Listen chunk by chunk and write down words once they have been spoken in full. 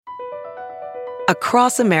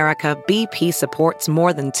Across America, BP supports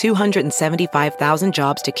more than 275,000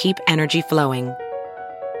 jobs to keep energy flowing.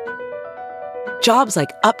 Jobs like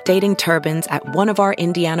updating turbines at one of our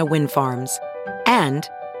Indiana wind farms and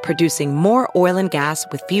producing more oil and gas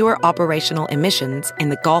with fewer operational emissions in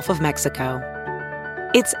the Gulf of Mexico.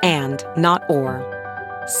 It's and, not or.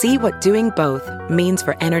 See what doing both means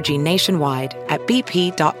for energy nationwide at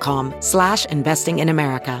bp.com/investing in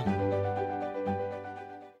America.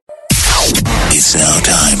 It's now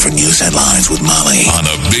time for news headlines with Molly on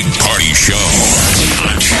a big party show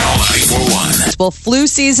on Channel 941. Well, flu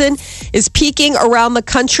season is peaking around the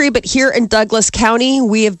country, but here in Douglas County,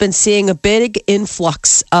 we have been seeing a big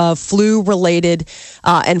influx of flu-related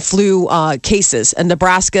and flu cases. And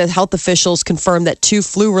Nebraska health officials confirmed that 2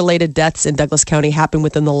 flu-related deaths in Douglas County happened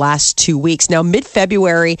within the last 2 weeks. Now,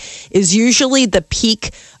 mid-February is usually the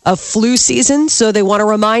peak of flu season, so they want to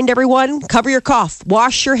remind everyone, cover your cough,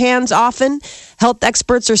 wash your hands often. Health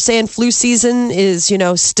experts are saying flu season is,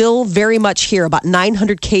 still very much here. About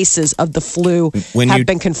 900 cases of the flu have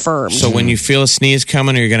been confirmed. So when you feel a sneeze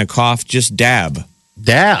coming or you're going to cough, just dab.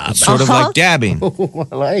 Dab? It's sort of like dabbing. I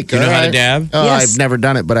You know how to dab? Oh, Yes. I've never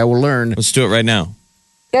done it, but I will learn. Let's do it right now.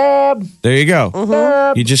 Dab. There you go.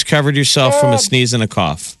 Dab. You just covered yourself from a sneeze and a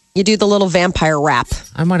cough. You do the little vampire rap.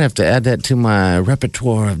 I might have to add that to my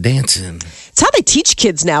repertoire of dancing. It's how they teach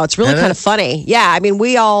kids now. It's really Is kind it? of funny. Yeah, I mean,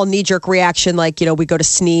 we all knee-jerk reaction, like, we go to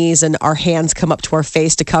sneeze and our hands come up to our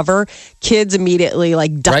face to cover. Kids immediately, duck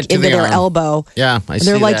Right to into the their arm. elbow. Yeah, I And see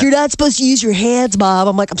they're like, that. you're not supposed to use your hands, Mom.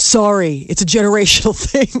 I'm like, I'm sorry. It's a generational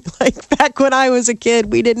thing. Back when I was a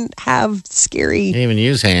kid, we didn't have scary Can't even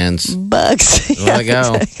use hands. bugs. Let it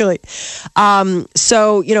go. Exactly.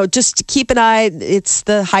 So, just keep an eye. It's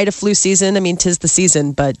the height of flu season. I mean, 'tis the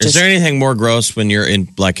season, but Is just there anything more gross when you're in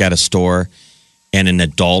at a store and an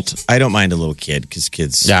adult? I don't mind a little kid because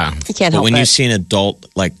kids. Yeah. you can't But help when it. you see an adult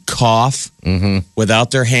cough without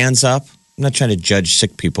their hands up, I'm not trying to judge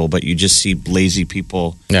sick people, but you just see lazy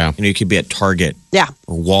people. Yeah. You could be at Target Yeah.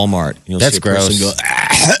 or Walmart. You'll That's see a person gross.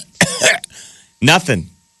 go, nothing.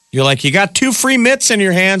 You're like, you got 2 free mitts in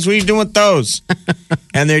your hands. What are you doing with those?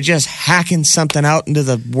 And they're just hacking something out into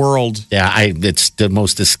the world. Yeah, it's the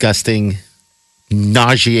most disgusting,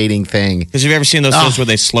 nauseating thing. Because have you ever seen those things where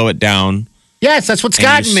they slow it down? Yes, that's what's And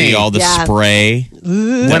gotten you me. see all the Yeah. spray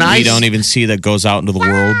When that I we don't even see that goes out into the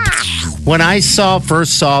world. When I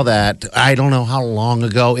first saw that, I don't know how long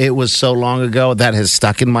ago. It was so long ago that has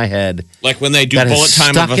stuck in my head. Like when they do That is bullet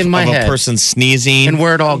time stuck of in my a head. person sneezing. And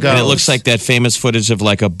where it all And it goes. looks like that famous footage of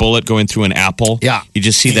a bullet going through an apple. Yeah. You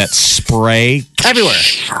just see that spray. Everywhere.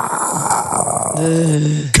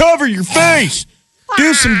 Cover your face.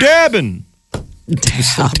 Do some dabbing.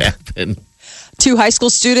 Tapping. 2 high school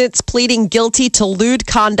students pleading guilty to lewd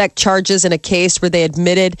conduct charges in a case where they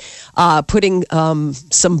admitted putting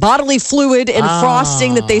some bodily fluid in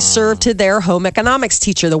frosting that they served to their home economics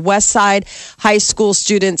teacher. The West Side High School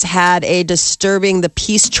students had a disturbing the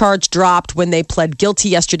peace charge dropped when they pled guilty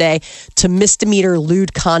yesterday to misdemeanor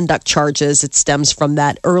lewd conduct charges. It stems from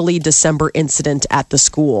that early December incident at the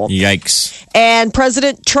school. Yikes. And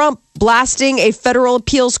President Trump blasting a federal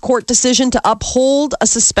appeals court decision to uphold a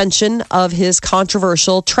suspension of his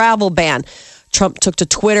controversial travel ban. Trump took to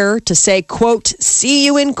Twitter to say, quote, "See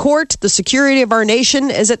you in court. The security of our nation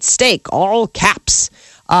is at stake," all caps.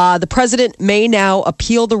 The president may now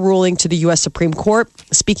appeal the ruling to the U.S. Supreme Court.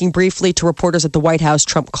 Speaking briefly to reporters at the White House,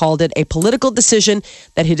 Trump called it a political decision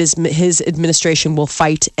that his administration will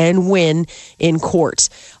fight and win in court.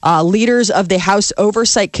 Leaders of the House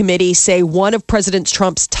Oversight Committee say one of President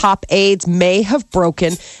Trump's top aides may have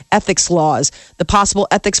broken ethics laws. The possible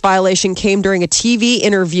ethics violation came during a TV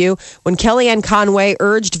interview when Kellyanne Conway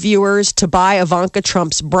urged viewers to buy Ivanka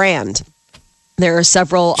Trump's brand. There are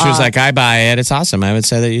several. She was like, I buy it. It's awesome. I would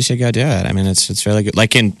say that you should go do it. I mean, it's really good.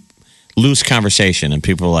 Like in loose conversation, and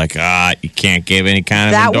people are like, you can't give any kind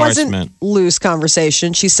of that endorsement. wasn't loose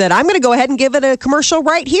conversation. She said, I'm going to go ahead and give it a commercial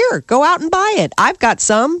right here. Go out and buy it. I've got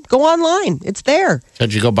some. Go online. It's there.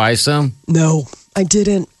 Did you go buy some? No, I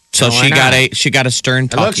didn't. So No, why she got a stern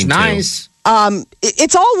It talking looks nice.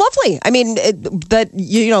 It's all lovely. I mean,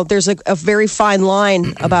 there's a very fine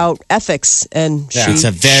line about ethics, and to. It's a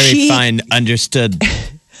very fine understood.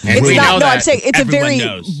 It's We not. know No, I'm that. saying it's Everyone a very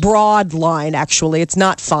knows. broad line. Actually, it's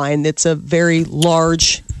not fine. It's a very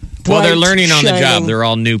large. Well, they're bright, learning on the job. shining- They're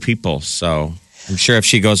all new people, so I'm sure if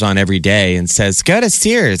she goes on every day and says, "Go to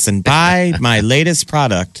Sears and buy my latest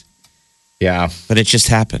product," Yeah. but it just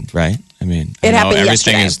happened, right? I mean, It I know happened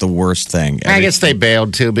everything yesterday. is the worst thing. I guess they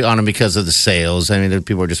bailed too on them because of the sales. I mean, the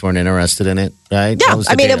people just weren't interested in it, right? That Yeah, was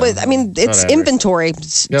the I mean, deal. it's Whatever. inventory.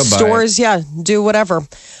 Go buy Stores, yeah, do whatever.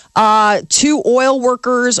 2 oil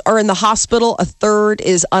workers are in the hospital. A third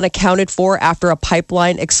is unaccounted for after a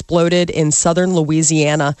pipeline exploded in southern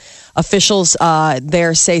Louisiana. Officials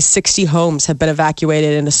there say 60 homes have been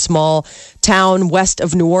evacuated in a small town west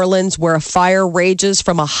of New Orleans where a fire rages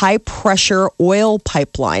from a high-pressure oil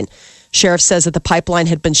pipeline. Sheriff says that the pipeline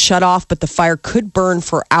had been shut off, but the fire could burn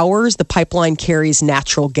for hours. The pipeline carries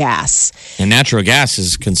natural gas. And natural gas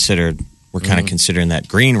is considered, we're kind of considering that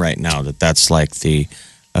green right now, that's like the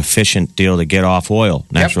efficient deal to get off oil,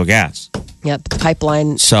 natural gas. Yep, the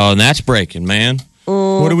pipeline. So, and that's breaking, man.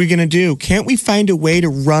 What are we going to do? Can't we find a way to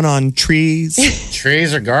run on trees?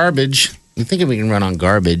 Trees are garbage. You think we can run on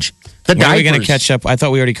garbage? The When are we going to diapers. catch up? I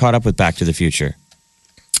thought we already caught up with Back to the Future.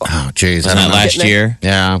 Oh, jeez. Wasn't that last year?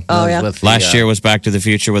 Yeah. Oh, That was yeah. with the, Last year was Back to the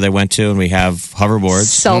Future where they went to, and we have hoverboards.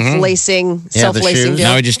 Self-lacing, Yeah, the self-lacing shoes. deal.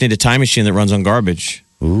 Now we just need a time machine that runs on garbage.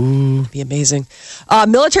 Be amazing.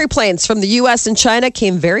 Military planes from the U.S. and China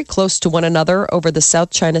came very close to one another over the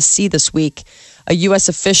South China Sea this week. A U.S.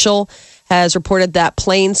 official has reported that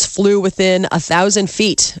planes flew within 1,000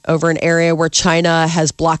 feet over an area where China has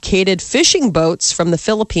blockaded fishing boats from the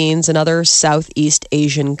Philippines and other Southeast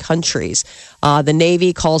Asian countries. The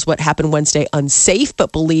Navy calls what happened Wednesday unsafe,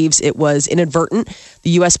 but believes it was inadvertent.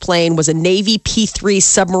 The U.S. plane was a Navy P-3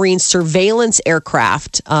 submarine surveillance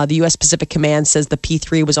aircraft. The U.S. Pacific Command says the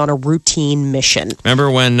P-3 was on a routine mission. Remember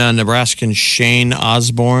when Nebraskan Shane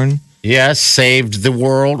Osborne Yes, saved the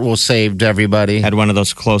world. Well, saved everybody. had one of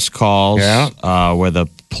those close calls where the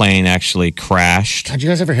plane actually crashed? Did you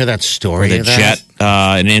guys ever hear that story? Or the of that? jet,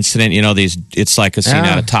 an incident, it's like a scene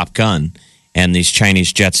Yeah. out of Top Gun. And these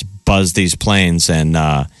Chinese jets buzz these planes, and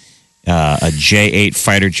a J-8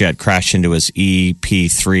 fighter jet crashed into his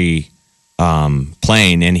EP-3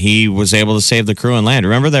 plane, and he was able to save the crew and land.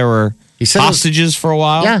 Remember, there were He said it was- hostages for a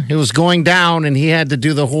while? Yeah, it was going down, and he had to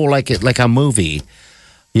do the whole like a movie.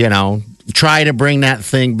 You know, try to bring that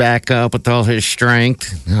thing back up with all his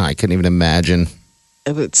strength. Oh, I couldn't even imagine.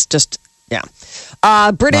 It's just, yeah.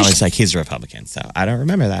 Well, British. it's like he's a Republican, so I don't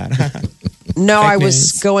remember that. No, I was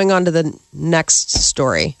news. going on to the next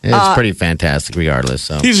story. It's pretty fantastic, regardless.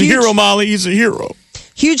 So He's a hero, Molly. He's a hero.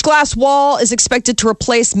 Huge glass wall is expected to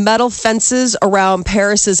replace metal fences around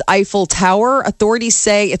Paris's Eiffel Tower. Authorities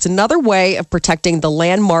say it's another way of protecting the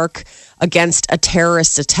landmark against a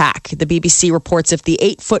terrorist attack. The BBC reports if the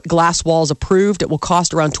 8-foot glass wall is approved, it will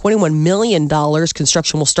cost around $21 million.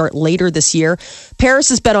 Construction will start later this year. Paris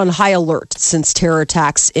has been on high alert since terror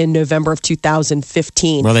attacks in November of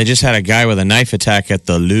 2015. Well, they just had a guy with a knife attack at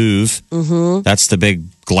the Louvre. Mm-hmm. That's the big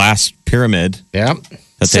glass pyramid yeah, that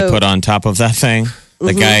they So- put on top of that thing.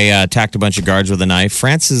 The guy attacked a bunch of guards with a knife.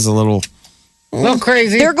 France is a little... a little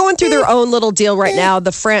crazy. They're going through their own little deal right now.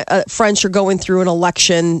 The French are going through an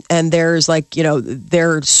election, and there's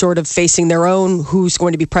they're sort of facing their own who's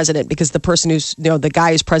going to be president because the person who's, the guy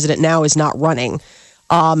who's president now is not running.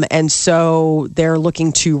 And so they're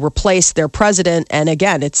looking to replace their president. And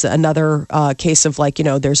again, it's another case of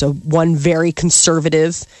there's one very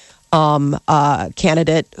conservative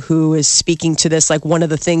candidate who is speaking to this. Like one of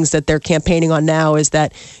the things that they're campaigning on now is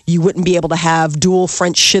that you wouldn't be able to have dual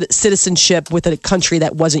French citizenship with a country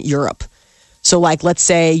that wasn't Europe. So let's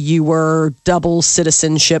say you were double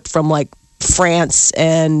citizenship from France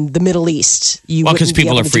and the Middle East. Well, because wouldn't be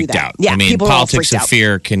people able are to do freaked that. out. Yeah, I mean, people are all politics freaked of out.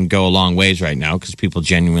 fear can go a long ways right now because people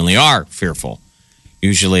genuinely are fearful.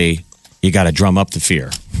 Usually, you got to drum up the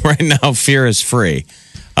fear. Right now, fear is free.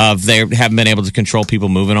 They haven't been able to control people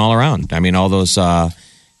moving all around. I mean, all those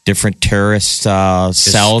different terrorist cells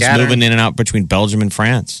scattering. moving in and out between Belgium and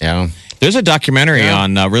France. yeah. There's a documentary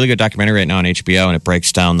on a really good documentary right now on HBO, and it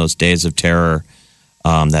breaks down those days of terror.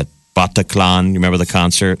 That Bataclan, you remember the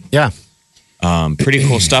concert? Yeah. Pretty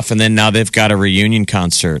cool stuff. And then now they've got a reunion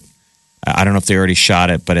concert. I don't know if they already shot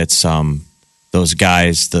it, but it's those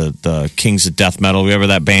guys, the Kings of Death Metal. Remember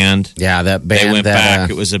that band? Yeah, that band. They went that,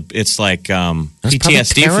 back. It's like That's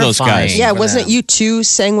PTSD for those probably guys. terrifying. Yeah, for wasn't them. it U2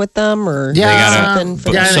 sang with them or Yeah. something?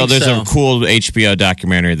 For Yeah, I them? So think there's so. a cool HBO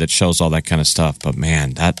documentary that shows all that kind of stuff. But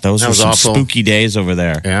man, those That were was some awful. spooky days over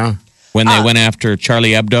there. Yeah. When they went after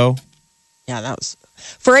Charlie Hebdo. Yeah, that was.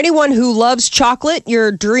 For anyone who loves chocolate, your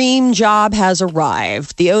dream job has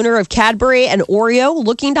arrived. The owner of Cadbury and Oreo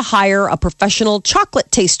looking to hire a professional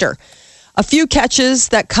chocolate taster. A few catches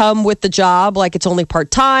that come with the job, like it's only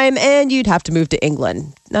part-time and you'd have to move to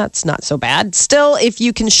England. That's not so bad. Still, if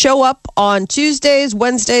you can show up on Tuesdays,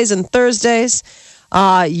 Wednesdays, and Thursdays,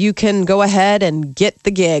 you can go ahead and get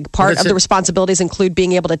the gig. Part of the responsibilities include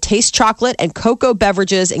being able to taste chocolate and cocoa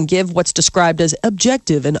beverages and give what's described as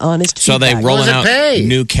objective and honest So feedback. they rolling out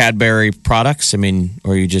new Cadbury products? I mean,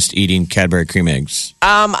 or are you just eating Cadbury cream eggs?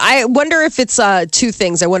 I wonder if it's two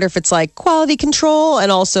things. I wonder if it's like quality control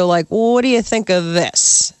and also like, what do you think of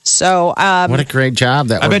this? So, what a great job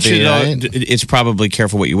that would be. I bet you, right? it's probably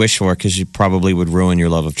careful what you wish for because you probably would ruin your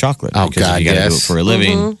love of chocolate. Oh, because God, if you got to do it yes. for a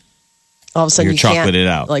living. All of a sudden, You're you can't chocolated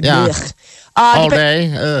out. Like, Yeah. ugh. All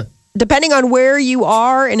day. Depending on where you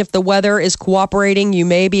are and if the weather is cooperating, you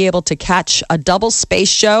may be able to catch a double space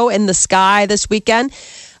show in the sky this weekend.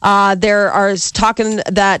 There are talking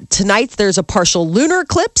that tonight there's a partial lunar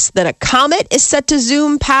eclipse, then a comet is set to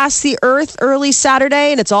zoom past the Earth early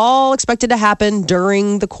Saturday, and it's all expected to happen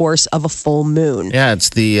during the course of a full moon. Yeah, it's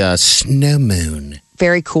the snow moon.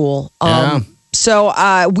 Very cool. Yeah.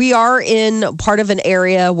 So we are in part of an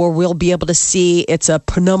area where we'll be able to see it's a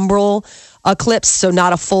penumbral eclipse, so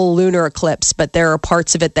not a full lunar eclipse, but there are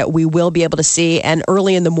parts of it that we will be able to see. And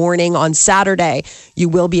early in the morning on Saturday, you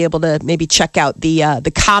will be able to maybe check out the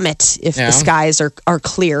comet if the skies are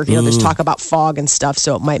clear. You know, there's talk about fog and stuff,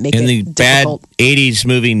 so it might make In it the difficult. bad 80s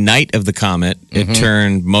movie Night of the Comet, it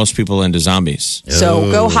turned most people into zombies. So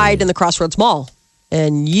go hide in the Crossroads Mall,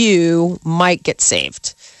 and you might get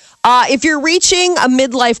saved. If you're reaching a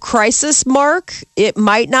midlife crisis mark, it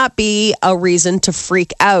might not be a reason to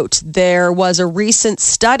freak out. There was a recent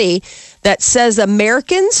study that says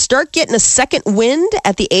Americans start getting a second wind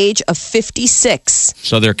at the age of 56.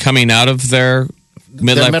 So they're coming out of their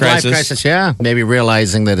midlife crisis. Yeah. Maybe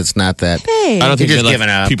realizing that it's not that. Hey. I don't think You're just midlife- giving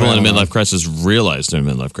up. people I in a don't know. midlife crisis realize they're in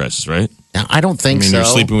a midlife crisis, right? I don't think I mean, so. you're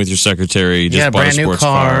sleeping with your secretary, you just Yeah, bought a brand new sports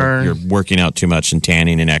car. car, you're working out too much and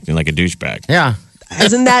tanning and acting like a douchebag. Yeah.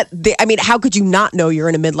 Isn't that I mean, how could you not know you're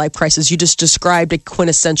in a midlife crisis? You just described a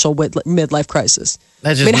quintessential midlife crisis.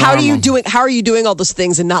 That's I just mean, how are you doing all those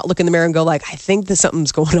things and not look in the mirror and go like, I think that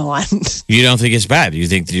something's going on? You don't think it's bad. You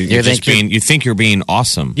think you think you're being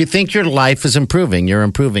awesome. You think your life is improving. You're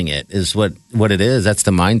improving it is what it is. That's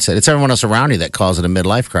the mindset. It's everyone else around you that calls it a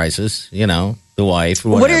midlife crisis. You know, the wife. Or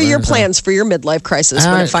What are your whatever. plans for your midlife crisis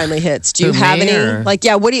when it finally hits? Do you for have me, any? or- Like,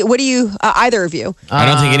 yeah, what do you either of you? I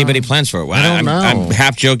don't think anybody plans for it. I don't know. I'm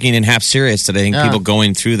half joking and half serious that I think people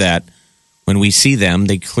going through that, when we see them,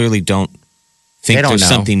 they clearly don't think They don't there's know.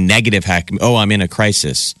 something negative happening. Oh, I'm in a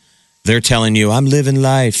crisis. They're telling you, I'm living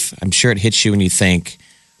life. I'm sure it hits you when you think,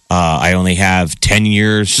 I only have 10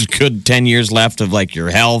 years, good 10 years left of like your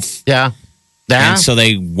health. Yeah. Yeah. And so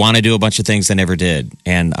they want to do a bunch of things they never did.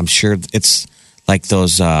 And I'm sure it's like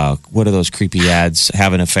those, what are those creepy ads?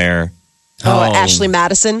 Have an affair. Ashley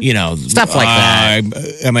Madison. You know, Stuff like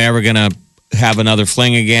that. Am I ever going to have another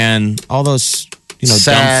fling again? All those, dumb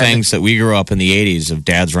Sad. things that we grew up in the 80s of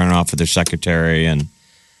dads running off with their secretary. And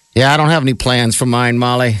Yeah, I don't have any plans for mine,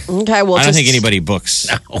 Molly. Okay, well, I don't just, think anybody books.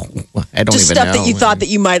 I don't just even stuff know. that you thought that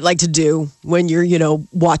you might like to do when you're,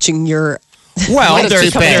 watching your. Well, Get a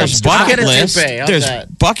there's toupee. bucket Get a list. toupee. How's There's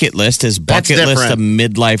that? bucket list. Is That's bucket list a different.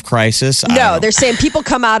 midlife crisis? I don't No, know. they're saying people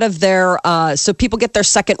come out of their, so people get their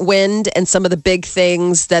second wind, and some of the big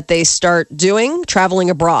things that they start doing, traveling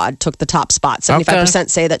abroad took the top spot. 75%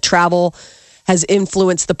 say that travel has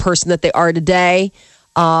influenced the person that they are today.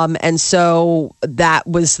 And so that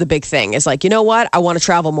was the big thing. Is like, you know what? I want to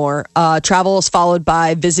travel more. Travel is followed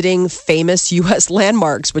by visiting famous U.S.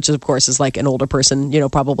 landmarks, which of course is like an older person,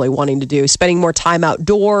 probably wanting to do. Spending more time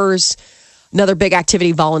outdoors. Another big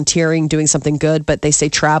activity, volunteering, doing something good. But they say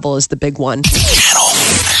travel is the big one. Channel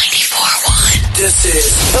 94.1. This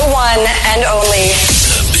is The one and only.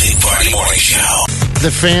 the Big Party Morning Show.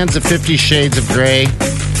 The fans of 50 Shades of Grey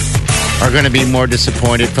are going to be more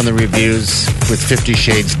disappointed from the reviews with 50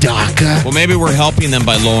 Shades DACA. Well, maybe we're helping them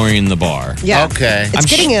by lowering the bar. Yeah. Okay. It's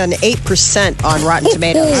getting an 8% on Rotten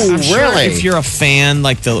Tomatoes. Ooh, I'm sure really? if you're a fan,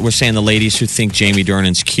 like we're saying the ladies who think Jamie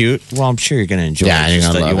Dornan's cute, well, I'm sure you're going to enjoy Yeah, it. you're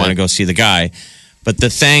Just gonna that you love want to it. go see the guy. But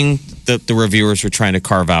the thing that the reviewers were trying to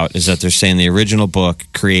carve out is that they're saying the original book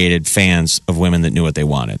created fans of women that knew what they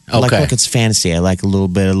wanted. Like, Okay. look, it's fantasy. I like a little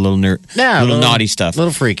Yeah, little naughty stuff.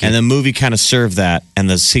 little freaky. And the movie kind of served that. And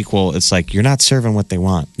the sequel, it's like, you're not serving what they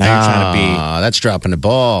want. Now you're trying to be... That's dropping the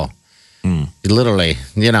ball. Literally,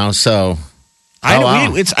 so. I know.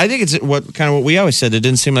 wow. I think it's what we always said. It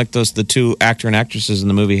didn't seem like the two actor and actresses in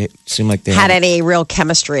the movie seemed like they Had any real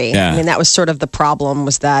chemistry. Yeah. I mean, that was sort of the problem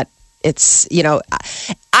was that it's,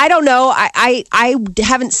 I don't know. I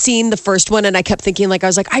haven't seen the first one, and I kept thinking, like, I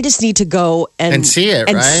was like, I just need to go and see it,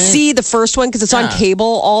 and right? see the first one because it's on cable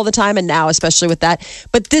all the time, and now especially with that.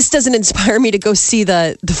 But this doesn't inspire me to go see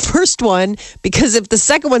the first one because if the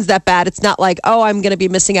second one's that bad, it's not like, oh, I'm going to be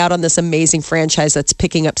missing out on this amazing franchise that's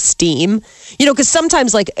picking up steam. You know, because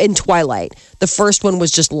sometimes, like in Twilight, the first one was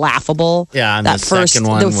just laughable. Yeah, and the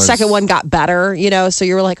second one got better. You know, so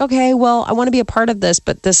you were like, okay, well, I want to be a part of this,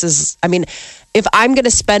 but this is, I mean. If I'm going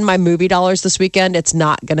to spend my movie dollars this weekend, it's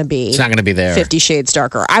not going to be. It's not going to be there. 50 Shades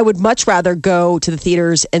Darker. I would much rather go to the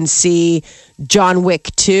theaters and see John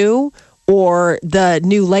Wick 2 or the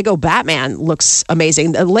new Lego Batman looks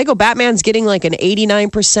amazing. The Lego Batman's getting like an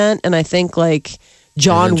 89%, and I think like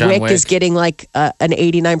John Wick is getting like an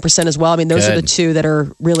 89% as well. I mean, those are the two that are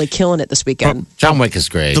really killing it this weekend. John Wick is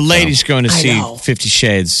great. The ladies going to see 50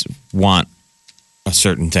 Shades want a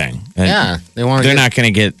certain thing. And they're not going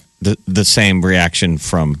to get the same reaction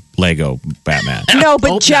from Lego Batman. No,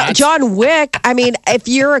 but John Wick, I mean, if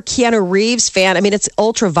you're a Keanu Reeves fan, I mean, it's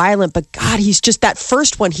ultra violent, but God, he's just that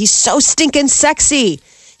first one. He's so stinking sexy.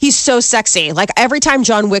 He's so sexy. Like every time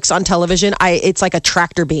John Wick's on television, it's like a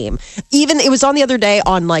tractor beam. Even it was on the other day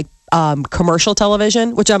on like commercial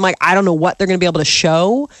television, which I'm like, I don't know what they're going to be able to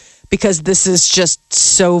show because this is just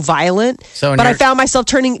so violent. But I found myself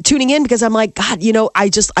tuning in because I'm like, God, you know, I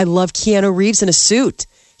love Keanu Reeves in a suit.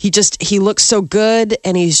 He looks so good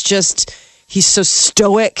and he's so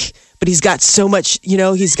stoic, but he's got so much, you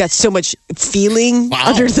know, he's got so much feeling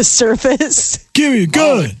under the surface. Give me a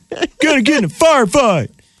gun. Gotta get in a firefight.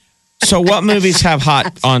 So what movies have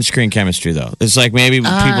hot on-screen chemistry, though? It's like maybe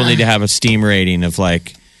people need to have a Steam rating of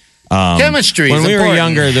like... chemistry. When we were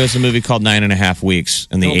younger, there was a movie called 9.5 Weeks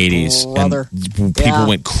in the 80s. Brother. And people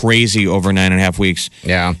went crazy over 9.5 Weeks.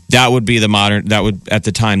 Yeah. That would be at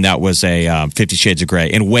the time, that was a 50 Shades of Grey.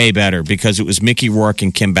 And way better because it was Mickey Rourke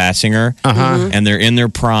and Kim Basinger. And they're in their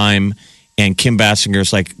prime. And Kim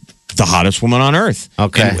Basinger's like the hottest woman on earth.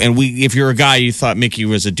 Okay. And if you're a guy, you thought Mickey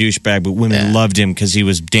was a douchebag, but women loved him because he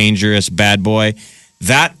was dangerous, bad boy.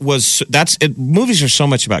 Movies are so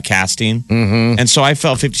much about casting. And so I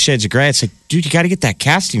felt 50 Shades of Grey. It's like, dude, you got to get that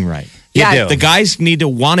casting right. Yeah. The guys need to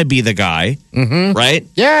want to be the guy, right?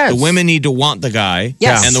 Yes. The women need to want the guy.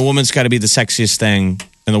 Yes. And the woman's got to be the sexiest thing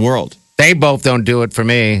in the world. They both don't do it for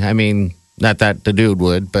me. I mean, not that the dude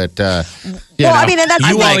would, but I mean, and that's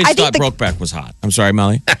you always thought Brokeback was hot. I'm sorry,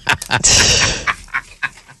 Molly.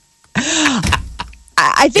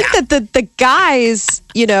 I think that the guys,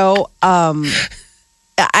 you know,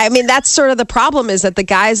 I mean, that's sort of the problem is that the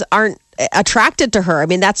guys aren't attracted to her. I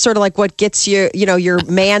mean, that's sort of like what gets you, you know, your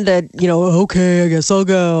man to, you know, okay, I guess I'll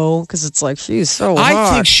go. Because it's like, she's so hot.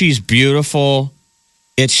 I think she's beautiful.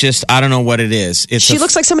 It's just, I don't know what it is. She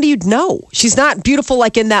looks like somebody you'd know. She's not beautiful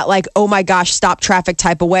like in that like, oh my gosh, stop traffic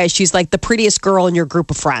type of way. She's like the prettiest girl in your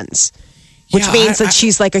group of friends. Which means that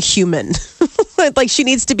she's like a human. Like she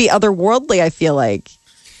needs to be otherworldly, I feel like.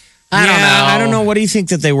 I don't know. I don't know. What do you think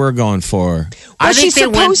that they were going for? Well, she's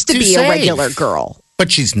supposed to be a regular girl.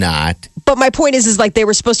 But she's not. But my point is like they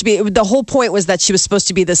were supposed to be, the whole point was that she was supposed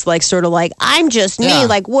to be this like sort of like, I'm just me.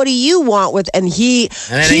 Like, what do you want with, and he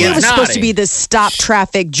was supposed to be this stop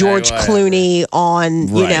traffic George Clooney on,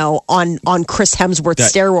 you know, on Chris Hemsworth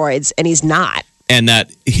steroids, and he's not. And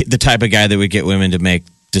the type of guy that would get women to make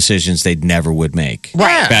decisions they never would make.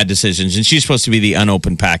 Right. Bad decisions. And she's supposed to be the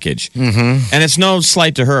unopened package. And it's no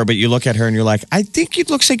slight to her, but you look at her and you're like, I think it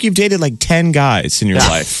looks like you've dated like 10 guys in your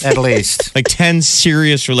life. At least. Like 10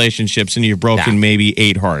 serious relationships and you've broken maybe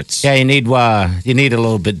 8 hearts. Yeah, you need a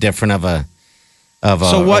little bit different of a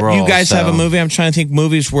So what, role, you guys have a movie? I'm trying to think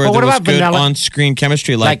movies where there was good on-screen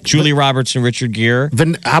chemistry, like Julie Roberts and Richard Gere.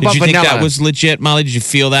 How about Did you think Vanilla? that was legit, Molly? Did you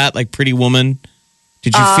feel that, like Pretty Woman?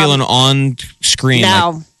 Did you feel an on-screen?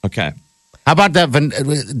 No. Okay. How about that?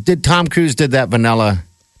 Did Tom Cruise did that Vanilla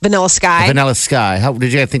Sky? Vanilla Sky. How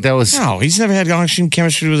did you think that was? No, he's never had on-screen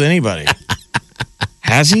chemistry with anybody.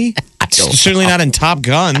 Has he? Certainly not in Top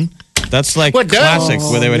Gun. That's like classic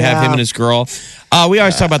where they would have him and his girl. We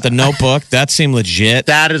always talk about The Notebook. That seemed legit.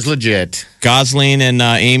 That is legit. Gosling and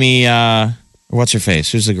Amy. What's her face?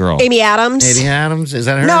 Who's the girl? Amy Adams. Amy Adams? Is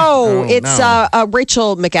that her? No, it's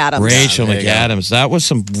Rachel McAdams. Rachel McAdams. That was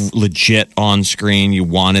some legit on-screen. You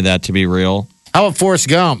wanted that to be real. How about Forrest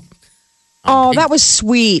Gump? Oh, that was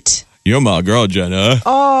sweet. You're my girl, Jenna.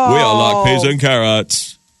 Oh. We all like peas and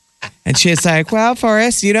carrots. And she's like, well,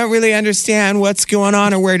 Forrest, you don't really understand what's going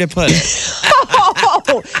on or where to put it.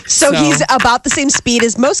 So he's about the same speed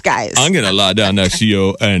as most guys. I'm going to lie down next to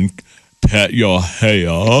you and pet your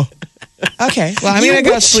hair. Okay. Well, I'm going to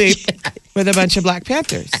go sleep. with a bunch of Black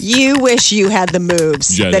Panthers. You wish you had the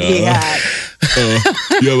moves that he had.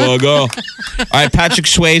 You wanna go? All right, Patrick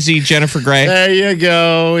Swayze, Jennifer Grey. There you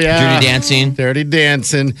go. Yeah. Dirty Dancing. Dirty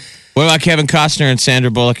Dancing. What about Kevin Costner and Sandra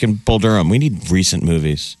Bullock and Bull Durham? We need recent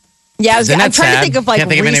movies. Yeah, Isn't I'm that trying to sad? think of like Can't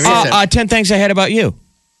think of any recent. recent. 10 Things I Hate About You.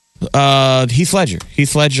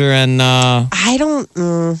 Heath Ledger and I don't.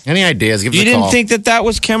 Any ideas? Give us you a didn't call. think that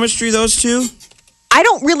was chemistry, those two? I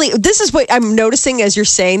don't really. This is what I'm noticing as you're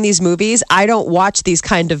saying these movies. I don't watch these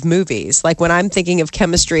kind of movies. Like when I'm thinking of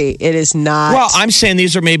chemistry, it is not. Well, I'm saying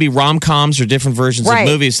these are maybe rom-coms or different versions Right. of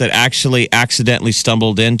movies that actually accidentally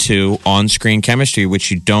stumbled into on-screen chemistry,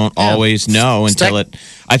 which you don't always know until it.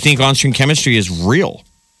 I think on-screen chemistry is real.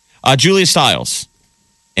 Julia Stiles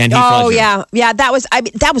and Heath Ledger. yeah. That was.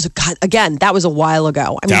 That was again. That was a while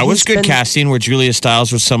ago. I mean, That was he's good been- casting where Julia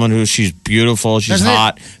Stiles was someone who she's beautiful, she's Doesn't it-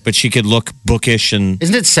 hot, but she could look bookish and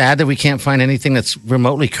Isn't it sad that we can't find anything that's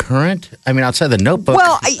remotely current? I mean, outside the Notebook.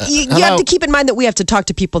 Well, you have hello? to keep in mind that we have to talk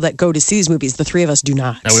to people that go to see these movies. The three of us do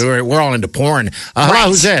not. No, we're all into porn. Hello, Right.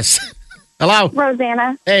 who's this? Hello.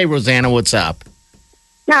 Rosanna. Hey, Rosanna, what's up?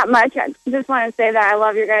 Not much. I just want to say that I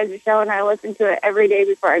love your guys' show and I listen to it every day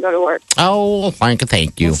before I go to work. Oh, thank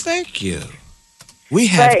you. Well, thank you. We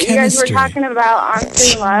have But you guys were chemistry. talking about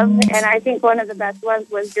on-screen love, and I think one of the best ones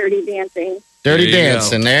was Dirty Dancing. Dirty There you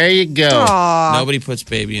Dancing. There you go. Nobody puts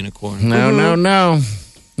baby in a corner. No.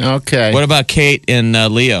 Okay. What about Kate and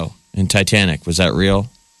Leo in Titanic? Was that real?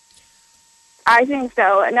 I think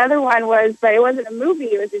so. Another one was, but it wasn't a movie,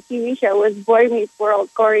 it was a TV show, was Boy Meets World,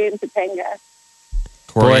 Corey and Topanga.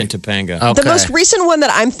 Corey Boy. and Topanga. Okay. The most recent one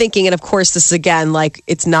that I'm thinking, and of course, this is again like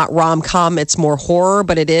it's not rom com, it's more horror,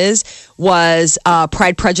 but it is, was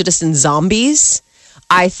Pride, Prejudice, and Zombies.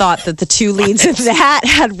 I thought that the two leads of that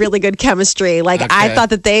had really good chemistry. Like, I Okay. thought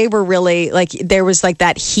that they were really, like, there was like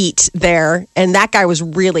that heat there, and that guy was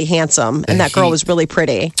really handsome, and that girl heat. was really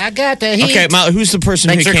pretty. I got the heat. Okay, Molly, who's the person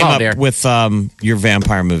Thanks who for came calling, up dear. with your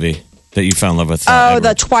vampire movie that you fell in love with? Oh, the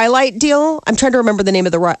Edward? Twilight deal? I'm trying to remember the name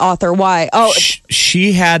of the author. Why? Oh,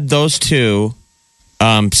 She had those two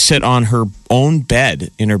sit on her own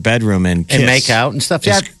bed in her bedroom and kiss. And make out and stuff.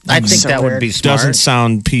 Yeah, I think so that would weird. be smart. Doesn't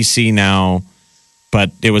sound PC now, but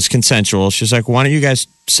it was consensual. She's like, "Why don't you guys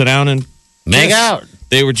sit down and Make kiss?" out.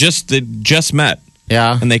 They just met,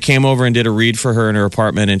 Yeah. and they came over and did a read for her in her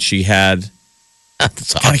apartment, and she had.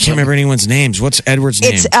 That's God, I can't remember anyone's names. What's Edward's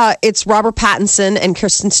name? It's Robert Pattinson and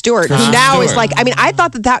Kristen Stewart, who Kristen now is Stewart. like, I mean, I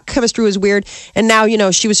thought that chemistry was weird, and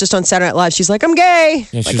now she was just on Saturday Night Live. She's like, I'm gay.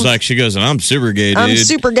 Yeah, she goes, and I'm super gay, dude. I'm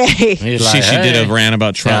super gay. He's like, She did hey. a rant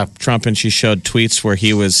about Trump, and she showed tweets where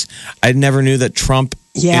he was. I never knew that Trump,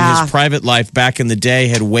 in Yeah. his private life back in the day,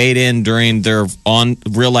 had weighed in during their on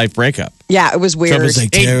real life breakup. Yeah, it was weird. Trump was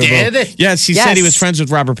like He terrible. did? Yes, he Yes. said he was friends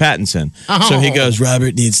with Robert Pattinson. So he goes,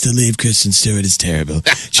 Robert needs to leave. Kristen Stewart is terrible.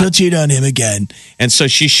 She'll cheat on him again. And so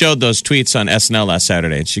she showed those tweets on SNL last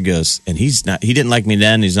Saturday, and she goes, and he didn't like me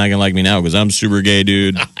then, he's not gonna like me now because I'm super gay,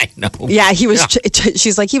 dude. I know. Yeah, he was.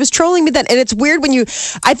 She's like, he was trolling me then, and it's weird when you.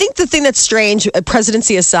 I think the thing that's strange,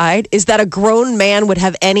 presidency aside, is that a grown man would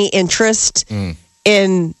have any interest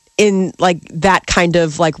in like that kind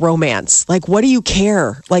of like romance. Like, what do you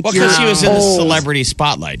care? Like, Well, you're because he was in the old. celebrity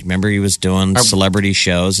spotlight. Remember, he was doing celebrity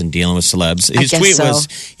shows and dealing with celebs. His guess tweet so. was,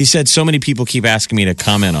 he said, so many people keep asking me to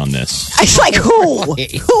comment on this. It's like who?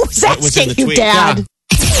 Who's was in asking the you, tweet? Dad?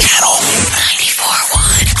 Channel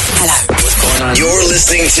 94.1. Hello. What's going on? You're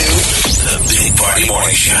listening to the Big Party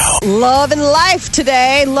Morning Show. Love and life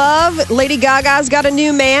today. Love. Lady Gaga's got a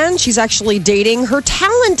new man. She's actually dating her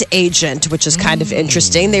talent agent, which is kind of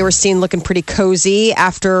interesting. They were seen looking pretty cozy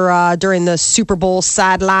after during the Super Bowl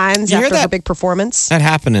sidelines You hear after her that? big performance. That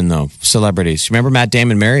happening though, celebrities. Remember Matt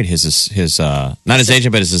Damon married his not his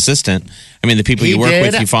agent, but his assistant. I mean, the people He you work did?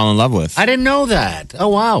 with, you fall in love with. I didn't know that. Oh,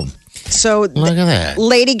 wow. So Look at that.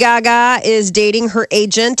 Lady Gaga is dating her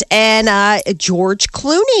agent, and George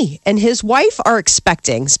Clooney and his wife are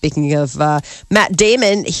expecting. Speaking of Matt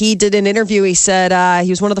Damon, he did an interview. He said he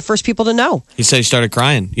was one of the first people to know. He said he started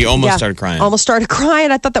crying. He almost started crying. Almost started crying.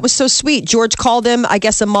 I thought that was so sweet. George called him. I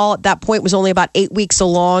guess Amal at that point was only about 8 weeks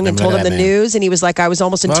along and Remember told him that, the man. news. And he was like, I was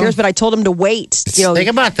almost in tears, but I told him to wait. You know, Think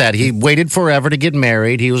about that. He waited forever to get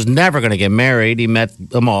married. He was never going to get married. He met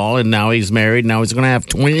them all, and now he's married. Now he's going to have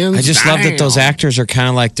twins. I just love that those Damn. actors are kind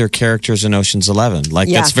of like their characters in Ocean's 11. Like,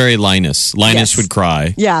 Yeah. that's very Linus. Linus Yes. would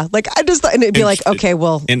cry. yeah, like I just thought, and it'd be like, okay,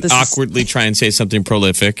 well, And this awkwardly try and say something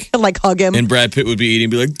prolific. is, like hug him. And Brad Pitt would be eating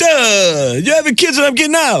and be like, duh, you having kids and I'm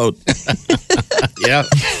getting out. Yep.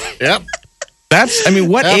 Yep. That's, I mean,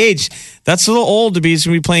 what Yep. age? That's a little old to be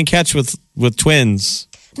playing catch with twins.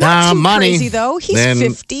 Not too money. crazy, though. He's Then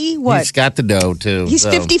 50. What? He's got the dough, too. He's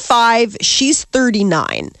 55. She's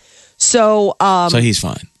 39. So, so he's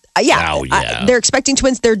fine. yeah, Oh, yeah. they're expecting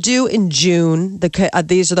twins. They're due in June.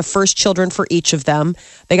 These are the first children for each of them.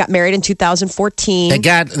 They got married in 2014.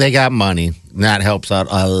 They got money. That helps out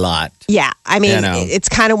a lot. Yeah, I mean, You know. it's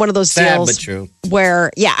kind of one of those Sad, deals but true.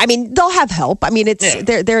 where, yeah, I mean, they'll have help. I mean,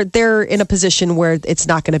 they're in a position where it's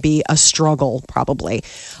not going to be a struggle, probably.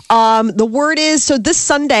 The word is, so this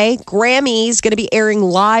Sunday, Grammy's going to be airing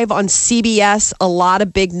live on CBS. A lot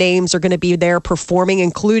of big names are going to be there performing,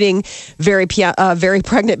 including very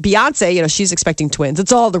pregnant Beyonce. You know, she's expecting twins.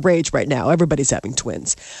 It's all the rage right now. Everybody's having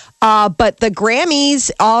twins. But the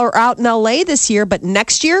Grammys are out in LA this year, but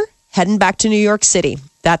next year, heading back to New York City.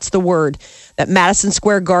 That's the word. That Madison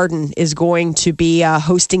Square Garden is going to be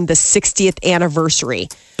hosting the 60th anniversary.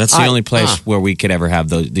 That's the only place where we could ever have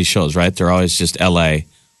these shows, right? They're always just L.A.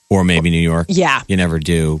 or maybe New York. Yeah. You never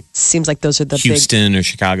do Seems like those are the Houston or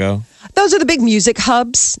Chicago. Those are the big music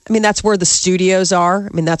hubs. I mean, that's where the studios are.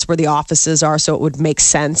 I mean, that's where the offices are, so it would make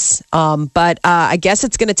sense. But I guess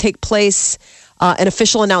it's going to take place. An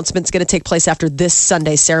official announcement is going to take place after this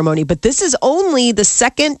Sunday ceremony. But this is only the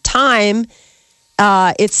second time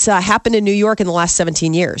it's happened in New York in the last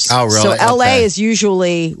 17 years. Oh, really? So LA Okay. is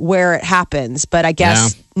usually where it happens. But I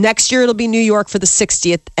guess next year it'll be New York for the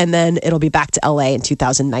 60th, and then it'll be back to LA in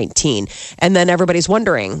 2019. And then everybody's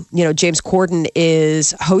wondering, you know, James Corden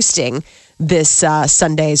is hosting this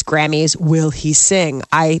Sunday's Grammys. Will he sing?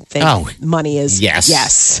 I think money is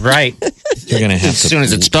yes. Right. You're going to have As to soon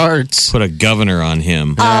as it starts. put a governor on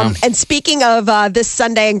him. And speaking of this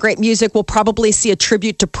Sunday and great music, we'll probably see a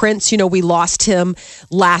tribute to Prince. You know, we lost him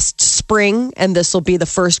last spring, and this will be the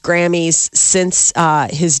first Grammys since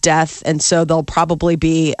his death. And so there'll probably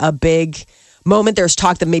be a big moment. There's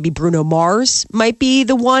talk that maybe Bruno Mars might be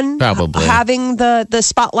the one Probably. having the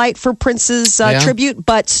spotlight for Prince's tribute.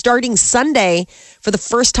 But starting Sunday, for the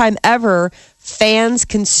first time ever, fans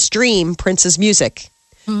can stream Prince's music.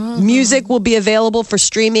 Music will be available for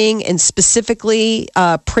streaming, and specifically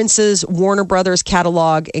Prince's Warner Brothers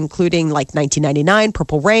catalog, including like 1999,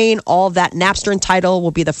 Purple Rain, all of that. Napster and Tidal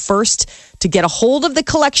will be the first to get a hold of the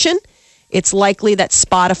collection. It's likely that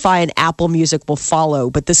Spotify and Apple Music will follow.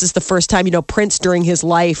 But this is the first time, you know, Prince during his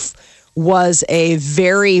life was a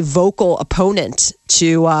very vocal opponent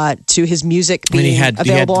to his music being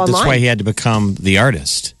available online. That's why he had to become the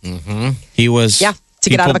artist. Mm-hmm. He was... Yeah. To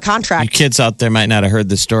get out of a contract. You kids out there might not have heard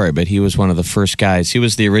this story, but he was one of the first guys. He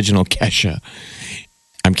was the original Kesha.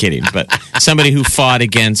 I'm kidding, but somebody who fought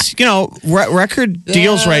against, you know, record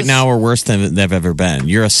deals right now are worse than they've ever been.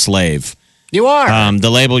 You're a slave. You are. The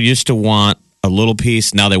label used to want a little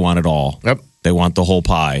piece. Now they want it all. Yep. They want the whole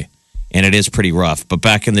pie. And it is pretty rough. But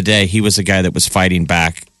back in the day, he was the guy that was fighting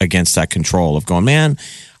back against that control of going, man,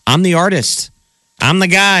 I'm the artist. I'm the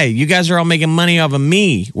guy. You guys are all making money off of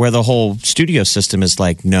me. Where the whole studio system is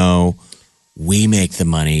like, no, we make the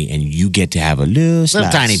money and you get to have a little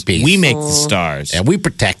tiny piece. We make the stars. And we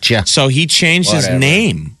protect you. So he changed his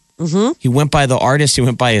name. Mm-hmm. He went by the artist. He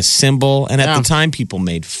went by a symbol. And at the time, people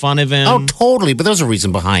made fun of him. Oh, totally. But there's a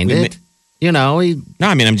reason behind it. You know, No,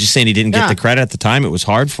 I mean, I'm just saying he didn't get the credit at the time. It was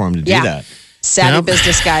hard for him to do that. Savvy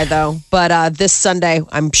business guy, though. But this Sunday,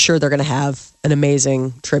 I'm sure they're going to have an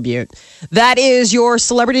amazing tribute. That is your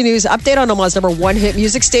celebrity news update on Omaha's number one hit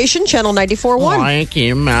music station, Channel 94.1. Thank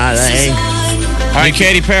you, Molly. All right,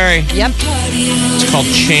 Katy Perry. Yep. It's called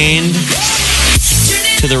Chained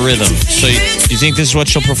to the Rhythm. So you think this is what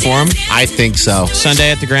she'll perform I think so.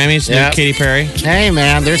 Sunday at the Grammys? Yep. New Katy Perry? Hey,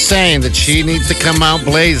 man, they're saying that she needs to come out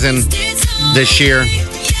blazing this year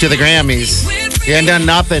to the Grammys. She hasn't done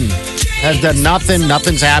nothing. Has done nothing.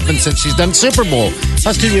 Nothing's happened since she's done Super Bowl.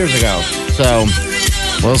 That's 2 years ago. So,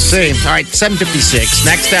 we'll see. All right, 7:56.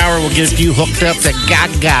 Next hour, we'll get you hooked up to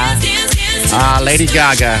Gaga. Lady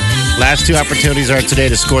Gaga. Last two opportunities are today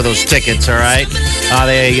to score those tickets, all right?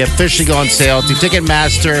 They officially go on sale through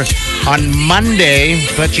Ticketmaster on Monday,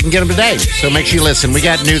 but you can get them today. So make sure you listen. We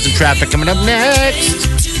got news and traffic coming up next.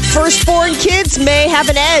 Firstborn kids may have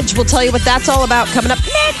an edge. We'll tell you what that's all about coming up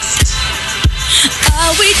next.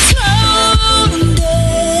 Are we tone deaf?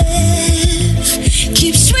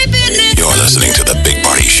 Keep sweeping it. You're listening to The Big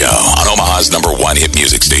Party Show on Omaha's number one hit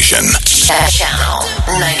music station. Channel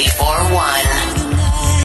 94.1.